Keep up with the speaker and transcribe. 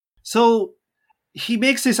So he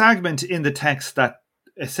makes this argument in the text that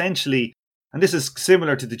essentially, and this is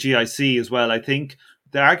similar to the GIC as well, I think,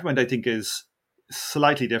 the argument I think is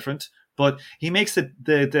slightly different, but he makes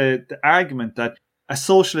the argument that a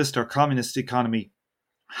socialist or communist economy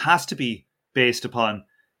has to be based upon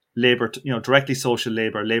labor, directly social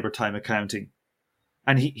labor time accounting.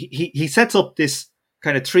 And he sets up this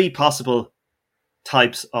kind of three possible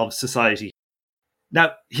types of society.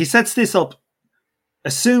 Now, he sets this up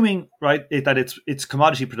assuming, right, that it's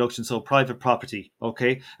commodity production, so private property,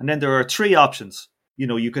 okay? And then there are three options.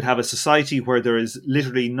 You could have a society where there is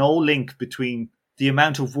literally no link between the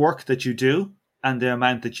amount of work that you do and the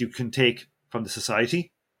amount that you can take from the society,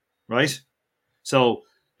 right? So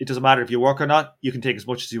it doesn't matter if you work or not, you can take as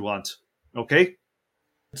much as you want, okay?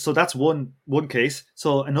 So that's one case.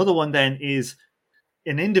 So another one then is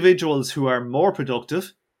in individuals who are more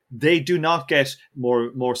productive, they do not get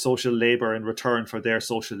more social labor in return for their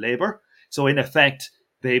social labor. So in effect,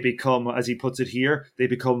 they become, as he puts it here, they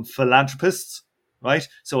become philanthropists, right?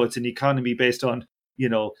 So it's an economy based on,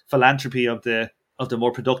 philanthropy of the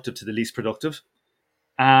more productive to the least productive.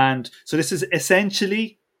 And so this is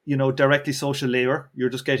essentially, directly social labor. You're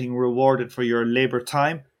just getting rewarded for your labor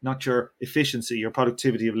time, not your efficiency, your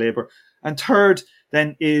productivity of labor. And third,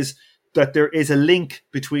 then, is that there is a link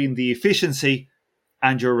between the efficiency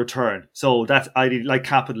and your return. So that's like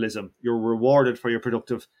capitalism. You're rewarded for your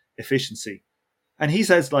productive efficiency. And he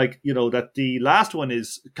says, that the last one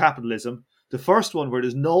is capitalism. The first one, where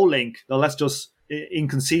there's no link, well, that's just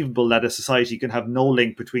inconceivable that a society can have no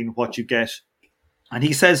link between what you get. And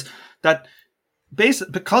he says that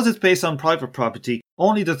because it's based on private property,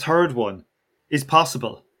 only the third one is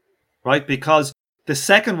possible, right? Because the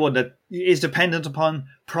second one that is dependent upon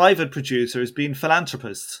private producers being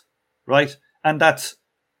philanthropists, right? And that's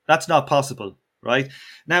not possible, right?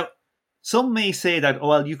 Now, some may say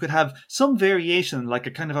that, you could have some variation, like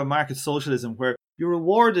a kind of a market socialism, where you're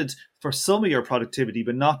rewarded for some of your productivity,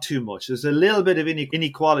 but not too much. There's a little bit of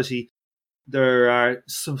inequality. There are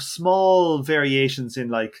some small variations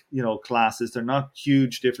in classes. They're not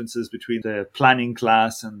huge differences between the planning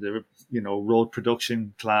class and the, road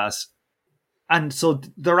production class. And so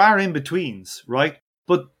there are in-betweens, right?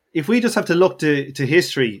 But if we just have to look to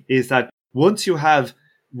history, is that once you have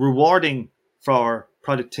rewarding for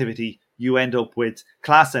productivity, you end up with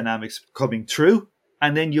class dynamics coming through,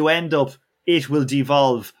 and then it will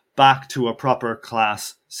devolve back to a proper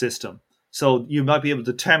class system. So you might be able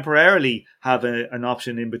to temporarily have an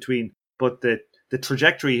option in between, but the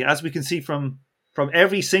trajectory, as we can see from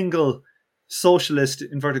every single socialist,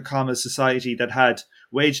 inverted commas, society that had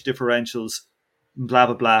wage differentials, blah,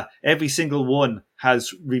 blah, blah, every single one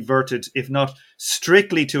has reverted, if not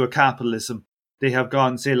strictly to a capitalism. They have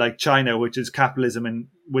gone, say, like China, which is capitalism and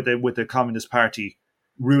with the Communist Party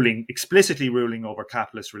explicitly ruling over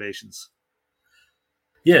capitalist relations.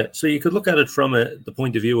 Yeah, so you could look at it from the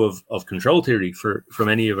point of view of control theory from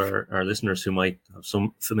any of our listeners who might have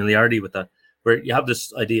some familiarity with that, where you have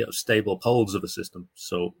this idea of stable poles of a system.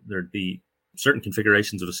 So there'd be certain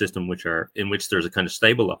configurations of a system in which there's a kind of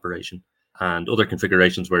stable operation, and other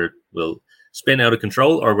configurations where it will spin out of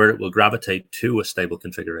control or where it will gravitate to a stable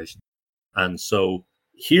configuration. And so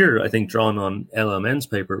here, I think, drawn on LMN's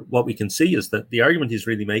paper, what we can see is that the argument he's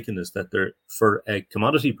really making is that for a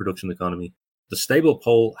commodity production economy, the stable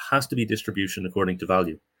pole has to be distribution according to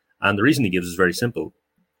value. And the reason he gives is very simple.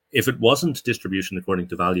 If it wasn't distribution according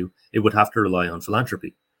to value, it would have to rely on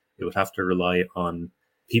philanthropy. It would have to rely on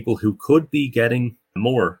people who could be getting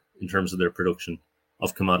more in terms of their production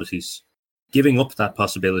of commodities, giving up that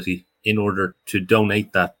possibility in order to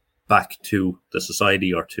donate that back to the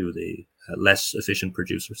society or to the less efficient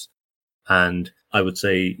producers. And I would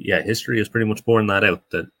say, history has pretty much borne that out,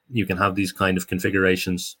 that you can have these kind of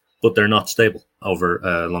configurations, but they're not stable over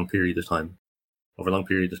a long period of time. Over a long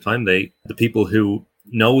period of time, the people who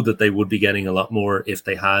know that they would be getting a lot more if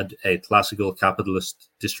they had a classical capitalist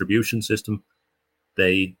distribution system,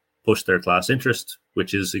 they push their class interest,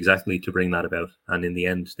 which is exactly to bring that about. And in the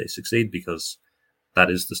end, they succeed because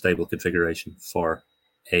that is the stable configuration for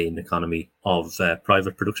an economy of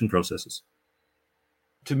private production processes.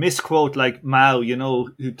 To misquote like Mao,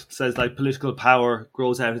 who says like political power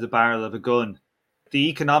grows out of the barrel of a gun. The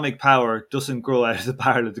economic power doesn't grow out of the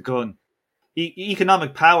barrel of the gun.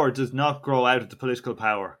 Economic power does not grow out of the political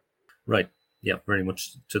power. Right. Yeah, very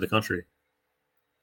much to the contrary.